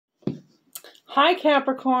Hi,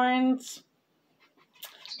 Capricorns.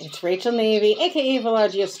 It's Rachel Navy, aka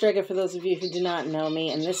Velagio Strega, for those of you who do not know me,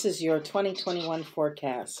 and this is your 2021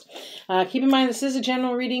 forecast. Keep in mind, this is a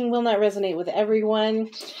general reading, will not resonate with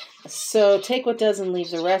everyone, so take what does and leave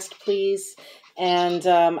the rest, please. And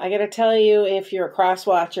I gotta tell you, if you're a cross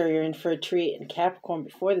watcher, you're in for a treat. And Capricorn,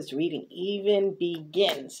 before this reading even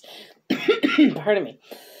begins, pardon me,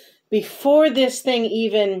 before this thing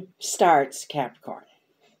even starts, Capricorn,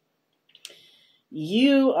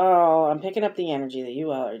 you all, I'm picking up the energy that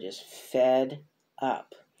you all are just fed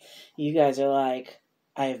up. You guys are like,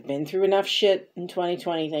 I have been through enough shit in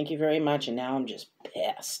 2020, thank you very much, and now I'm just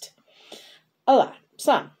pissed. A lot.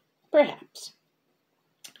 Some, perhaps.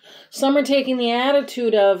 Some are taking the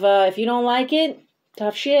attitude of, if you don't like it,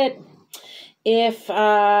 tough shit. If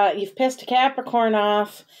you've pissed a Capricorn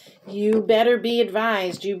off, you better be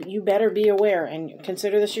advised, you better be aware, and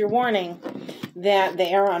consider this your warning, that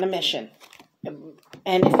they are on a mission.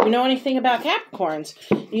 And if you know anything about Capricorns,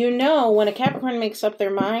 you know when a Capricorn makes up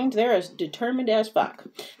their mind, they're as determined as fuck.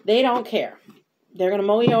 They don't care. They're going to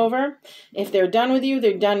mow you over. If they're done with you,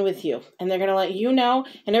 they're done with you. And they're going to let you know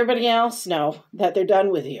and everybody else know that they're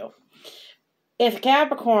done with you. If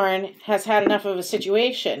Capricorn has had enough of a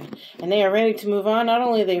situation and they are ready to move on, not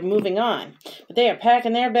only are they moving on, but they are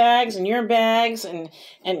packing their bags and your bags and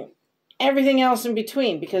everything else in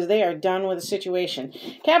between, because they are done with the situation.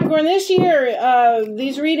 Capricorn, this year,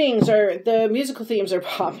 these readings are, the musical themes are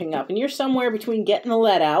popping up, and you're somewhere between getting the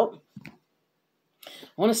let out. I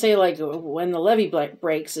want to say like when the levee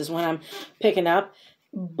breaks is when I'm picking up.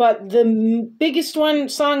 But the biggest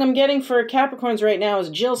song I'm getting for Capricorns right now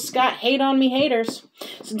is Jill Scott, Hate on Me Haters.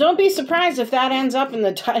 So don't be surprised if that ends up in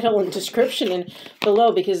the title and description and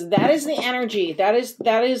below, because that is the energy. That is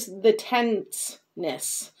the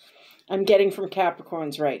tenseness I'm getting from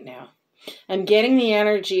Capricorns right now. I'm getting the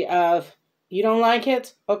energy of, you don't like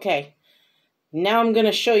it? Okay. Now I'm going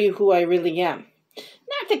to show you who I really am.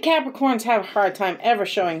 Not that Capricorns have a hard time ever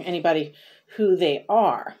showing anybody who they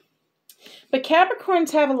are. But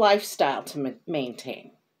Capricorns have a lifestyle to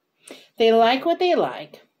maintain. They like what they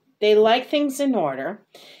like. They like things in order.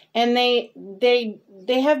 And they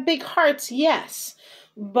have big hearts, yes.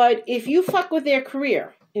 But if you fuck with their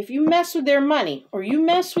career, if you mess with their money, or you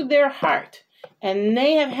mess with their heart, and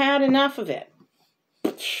they have had enough of it,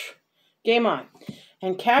 game on.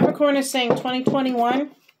 And Capricorn is saying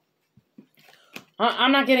 2021,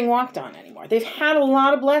 I'm not getting walked on anymore. They've had a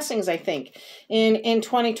lot of blessings, I think, in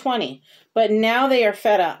 2020. But now they are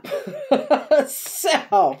fed up.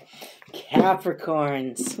 So,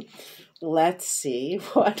 Capricorns, let's see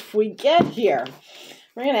what we get here.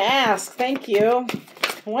 We're going to ask, thank you,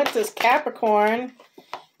 what does Capricorn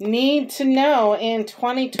need to know in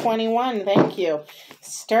 2021? Thank you.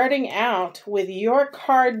 Starting out with your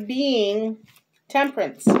card being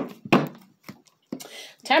Temperance.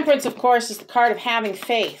 Temperance, of course, is the card of having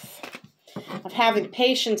faith, of having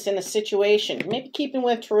patience in a situation, maybe keeping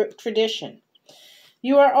with tradition.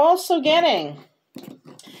 You are also getting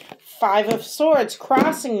Five of Swords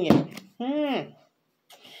crossing you.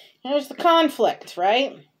 There's the conflict,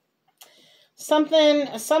 right? Some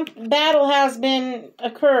battle has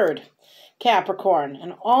occurred, Capricorn,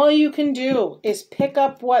 and all you can do is pick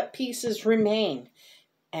up what pieces remain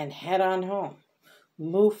and head on home.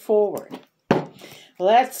 Move forward.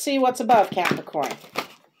 Let's see what's above Capricorn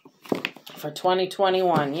for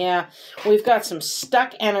 2021. Yeah, we've got some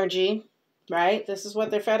stuck energy, right? This is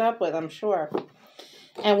what they're fed up with, I'm sure.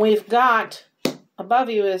 And we've got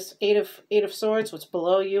above you is Eight of Swords. What's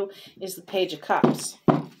below you is the Page of Cups.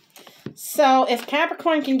 So if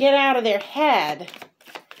Capricorn can get out of their head,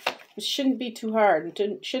 it shouldn't be too hard.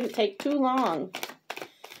 It shouldn't take too long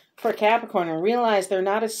for Capricorn and realize they're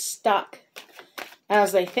not as stuck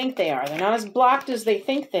as they think they are. They're not as blocked as they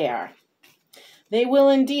think they are. They will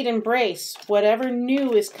indeed embrace whatever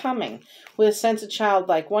new is coming with a sense of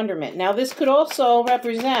childlike wonderment. Now, this could also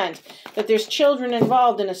represent that there's children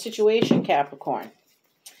involved in a situation, Capricorn,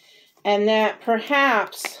 and that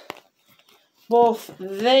perhaps both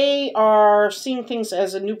they are seeing things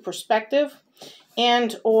as a new perspective,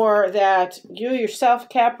 and or that you yourself,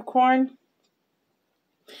 Capricorn,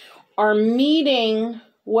 are meeting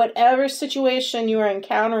whatever situation you are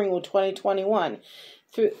encountering with 2021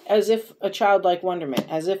 through as if a childlike wonderment,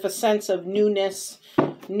 as if a sense of newness,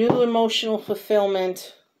 new emotional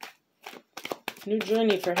fulfillment, new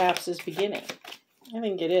journey perhaps is beginning. I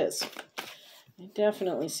think it is. I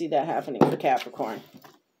definitely see that happening for Capricorn.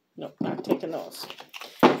 Nope, not taking those.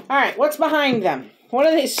 All right, what's behind them? What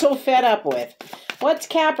are they so fed up with? What's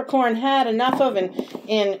Capricorn had enough of in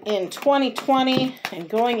 2020 and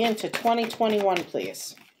going into 2021,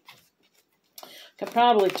 please? Could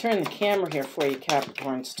probably turn the camera here for you,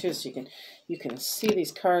 Capricorns, too, so you can see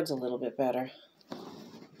these cards a little bit better.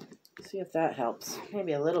 See if that helps.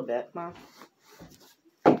 Maybe a little bit. Well,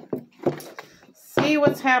 see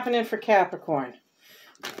what's happening for Capricorn.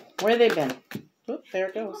 Where they been? Oop, there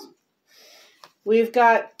it goes. We've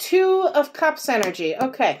got 2 of Cups energy.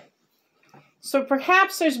 Okay. So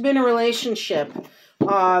perhaps there's been a relationship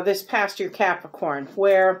this past year, Capricorn,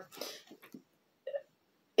 where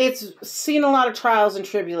it's seen a lot of trials and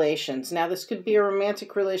tribulations. Now, this could be a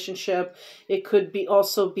romantic relationship. It could be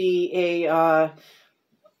also be a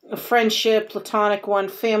friendship, platonic one,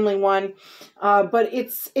 family one. But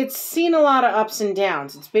it's seen a lot of ups and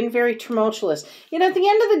downs. It's been very tumultuous. Yet at the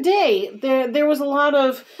end of the day, there was a lot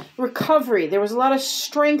of recovery. There was a lot of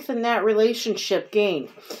strength in that relationship gained.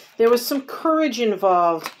 There was some courage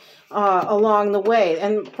involved along the way.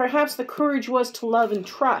 And perhaps the courage was to love and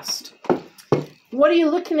trust. What are you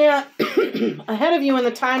looking at ahead of you in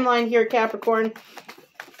the timeline here, Capricorn,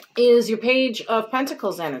 is your Page of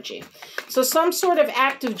Pentacles energy. So some sort of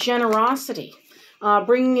act of generosity,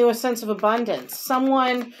 bringing you a sense of abundance.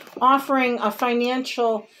 Someone offering a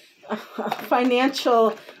financial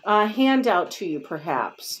handout to you,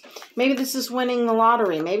 perhaps. Maybe this is winning the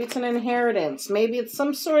lottery. Maybe it's an inheritance. Maybe it's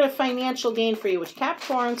some sort of financial gain for you, which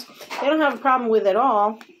Capricorns, they don't have a problem with at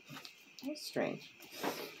all. That's strange.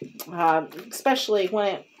 Especially when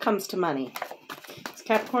it comes to money.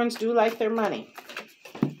 Capricorns do like their money.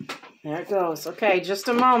 There it goes. Okay, just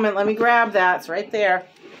a moment. Let me grab that. It's right there.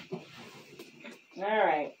 All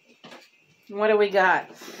right. What do we got?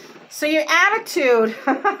 So your attitude,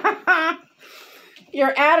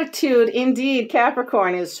 your attitude indeed,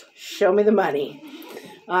 Capricorn, is show me the money.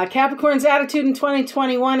 Capricorn's attitude in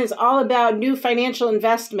 2021 is all about new financial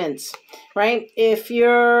investments, right? If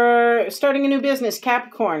you're starting a new business,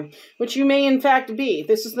 Capricorn, which you may in fact be,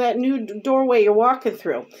 this is that new doorway you're walking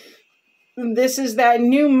through. This is that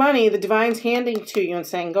new money the divine's handing to you and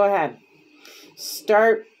saying, go ahead,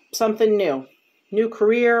 start something new. New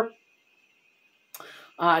career,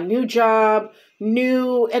 new job,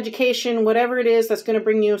 new education, whatever it is that's going to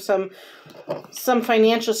bring you some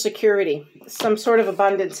financial security, some sort of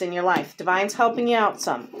abundance in your life. Divine's helping you out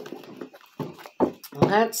some.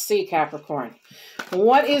 Let's see, Capricorn.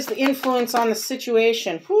 What is the influence on the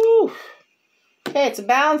situation? Whew. Okay, it's a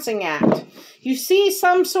balancing act. You see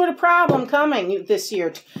some sort of problem coming this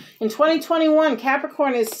year. In 2021,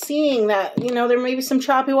 Capricorn is seeing that, you know, there may be some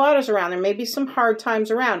choppy waters around. There may be some hard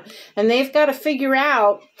times around. And they've got to figure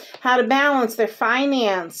out how to balance their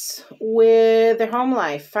finance with their home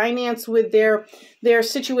life, finance with their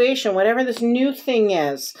situation, whatever this new thing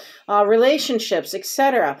is, relationships,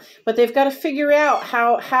 etc. But they've got to figure out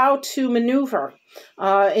how to maneuver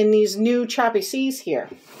in these new choppy seas here,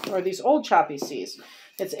 or these old choppy seas.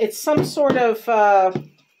 It's some sort of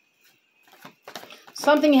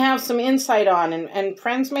something you have some insight on, and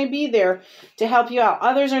friends may be there to help you out.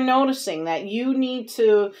 Others are noticing that you need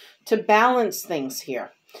to balance things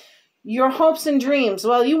here. Your hopes and dreams.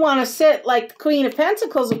 Well, you want to sit like the Queen of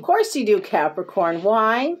Pentacles. Of course you do, Capricorn.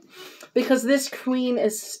 Why? Because this queen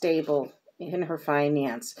is stable in her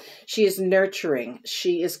finance. She is nurturing.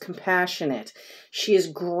 She is compassionate. She is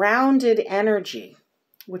grounded energy,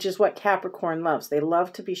 which is what Capricorn loves. They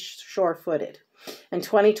love to be sure-footed. And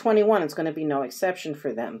 2021 is going to be no exception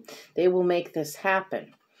for them. They will make this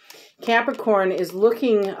happen. Capricorn is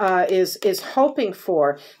looking, is hoping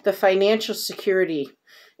for the financial security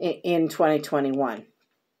in 2021.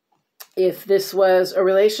 If this was a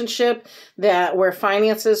relationship where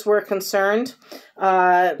finances were concerned,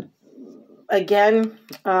 again,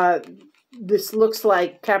 this looks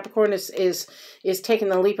like Capricorn is taking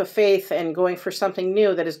the leap of faith and going for something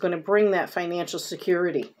new that is going to bring that financial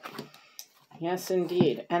security. Yes,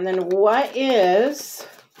 indeed. And then what is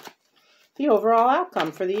the overall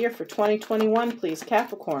outcome for the year for 2021, please,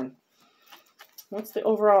 Capricorn? What's the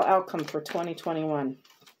overall outcome for 2021?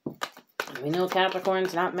 We know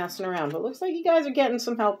Capricorn's not messing around, but it looks like you guys are getting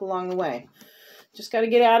some help along the way. Just got to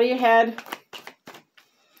get out of your head.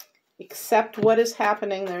 Accept what is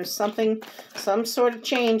happening. There's some sort of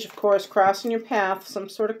change, of course, crossing your path, some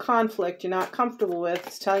sort of conflict you're not comfortable with.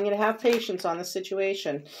 It's telling you to have patience on the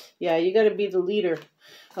situation. Yeah, you got to be the leader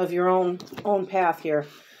of your own path here,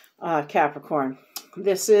 Capricorn.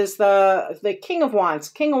 This is the King of Wands.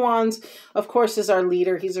 King of Wands, of course, is our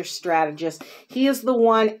leader. He's our strategist. He is the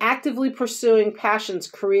one actively pursuing passions,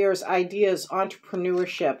 careers, ideas,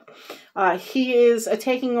 entrepreneurship. He is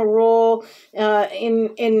taking a role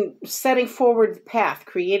in setting forward the path,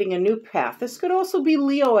 creating a new path. This could also be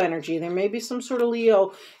Leo energy. There may be some sort of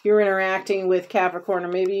Leo you're interacting with, Capricorn, or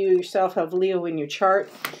maybe you yourself have Leo in your chart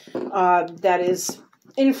that is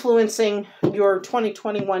influencing your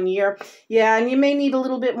 2021 year. Yeah, and you may need a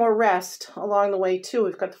little bit more rest along the way too.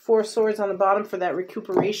 We've got the Four of Swords on the bottom for that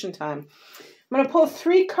recuperation time. I'm going to pull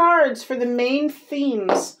 3 cards for the main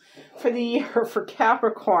themes for the year for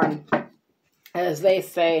Capricorn. As they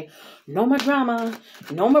say, no more drama,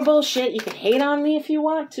 no more bullshit. You can hate on me if you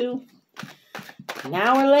want to,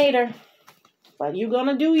 now or later, but you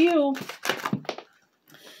gonna do you.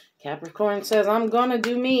 Capricorn says, I'm gonna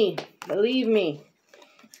do me, believe me.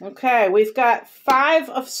 Okay, we've got 5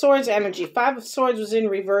 of Swords energy. 5 of Swords was in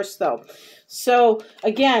reverse, though. So,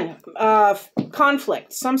 again,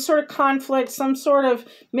 conflict. Some sort of conflict, some sort of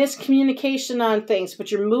miscommunication on things, but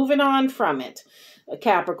you're moving on from it,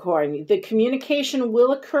 Capricorn. The communication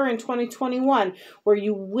will occur in 2021 where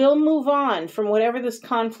you will move on from whatever this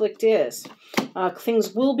conflict is.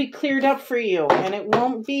 Things will be cleared up for you, and it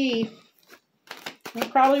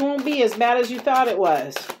probably won't be as bad as you thought it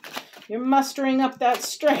was. You're mustering up that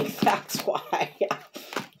strength, that's why.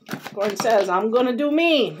 Capricorn says, I'm going to do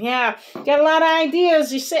me. Yeah, got a lot of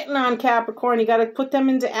ideas you're sitting on, Capricorn. You got to put them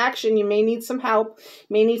into action. You may need some help,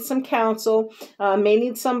 may need some counsel, may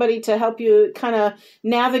need somebody to help you kind of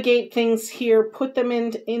navigate things here, put them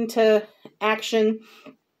into action.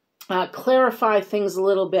 Clarify things a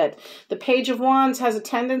little bit. The Page of Wands has a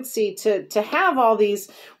tendency to have all these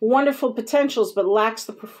wonderful potentials but lacks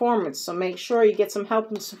the performance. So make sure you get some help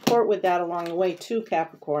and support with that along the way too,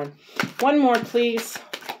 Capricorn. One more, please.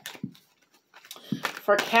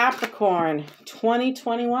 For Capricorn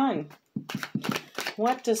 2021.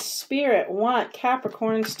 What does Spirit want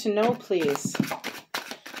Capricorns to know, please?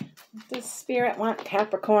 What does Spirit want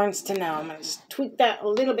Capricorns to know? I'm going to just tweak that a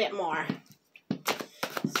little bit more.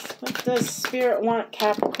 What does Spirit want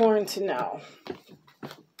Capricorn to know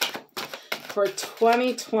for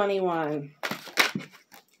 2021?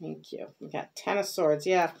 Thank you. We got 10 of Swords.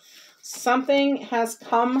 Yeah. Something has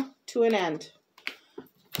come to an end.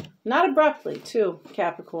 Not abruptly, too,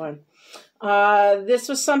 Capricorn. This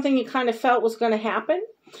was something you kind of felt was going to happen.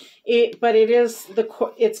 But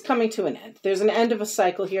it's coming to an end. There's an end of a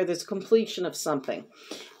cycle here. There's a completion of something.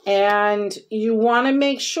 And you want to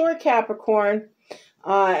make sure, Capricorn,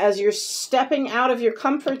 as you're stepping out of your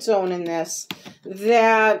comfort zone in this,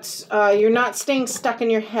 that you're not staying stuck in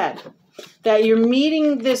your head, that you're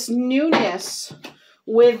meeting this newness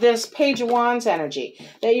with this Page of Wands energy,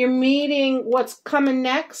 that you're meeting what's coming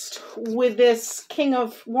next with this King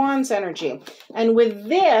of Wands energy. And with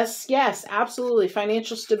this, yes, absolutely,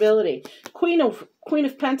 financial stability, Queen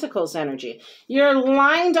of Pentacles energy. You're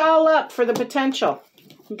lined all up for the potential.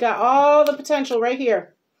 You got all the potential right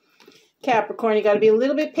here. Capricorn, you got to be a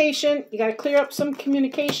little bit patient. You got to clear up some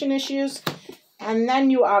communication issues. And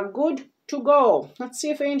then you are good to go. Let's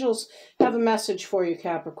see if angels have a message for you,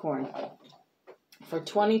 Capricorn. For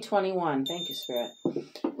 2021. Thank you, Spirit.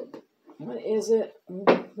 What is it?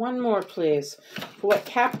 One more, please. For what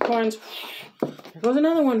Capricorns... There goes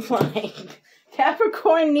another one flying.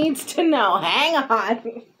 Capricorn needs to know. Hang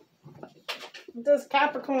on. What does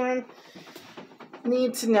Capricorn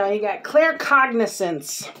need to know? You got clear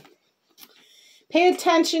cognizance. Pay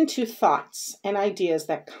attention to thoughts and ideas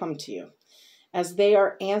that come to you as they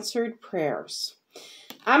are answered prayers.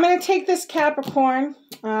 I'm going to take this, Capricorn,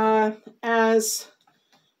 as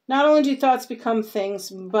not only do thoughts become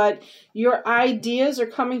things, but your ideas are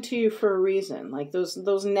coming to you for a reason. Like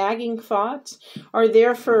those nagging thoughts are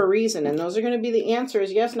there for a reason. And those are going to be the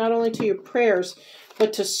answers, yes, not only to your prayers,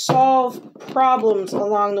 but to solve problems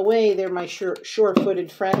along the way. They're my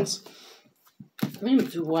sure-footed friends. I'm going to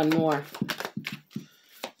do one more,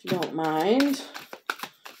 if you don't mind,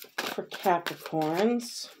 for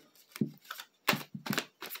Capricorns.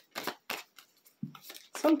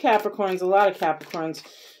 Some Capricorns, a lot of Capricorns,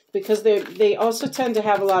 because they also tend to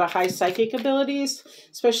have a lot of high psychic abilities,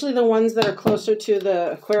 especially the ones that are closer to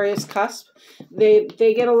the Aquarius cusp. They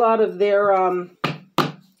get a lot of their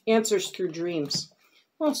answers through dreams.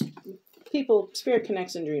 Most people, spirit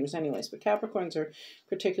connects in dreams anyways, but Capricorns are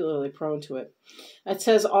particularly prone to it. It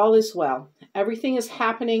says, all is well. Everything is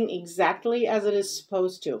happening exactly as it is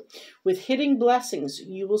supposed to. With hidden blessings,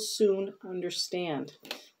 you will soon understand.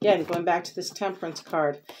 Again, going back to this Temperance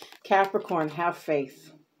card. Capricorn, have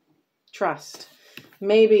faith. Trust.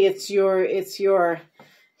 Maybe it's your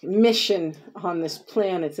mission on this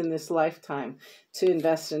planet in this lifetime to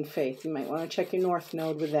invest in faith. You might want to check your North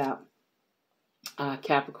Node with that,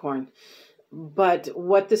 Capricorn. But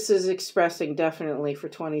what this is expressing definitely for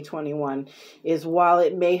 2021 is, while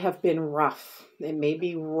it may have been rough, it may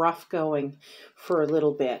be rough going for a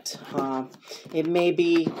little bit. It may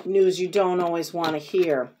be news you don't always want to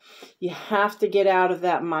hear. You have to get out of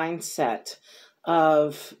that mindset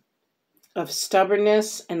of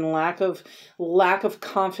stubbornness and lack of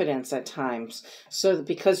confidence at times. So that,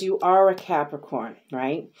 because you are a Capricorn,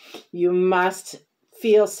 right? You must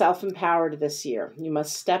feel self-empowered this year. You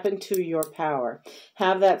must step into your power.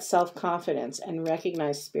 Have that self-confidence and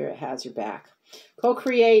recognize Spirit has your back.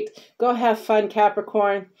 Co-create. Go have fun,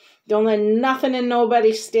 Capricorn. Don't let nothing and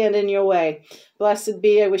nobody stand in your way. Blessed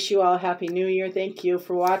be. I wish you all a Happy New Year. Thank you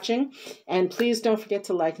for watching. And please don't forget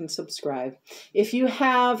to like and subscribe. If you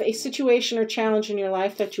have a situation or challenge in your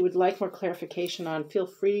life that you would like more clarification on, feel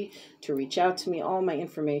free to reach out to me. All my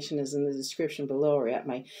information is in the description below or at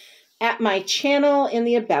my channel in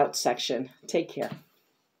the About section. Take care.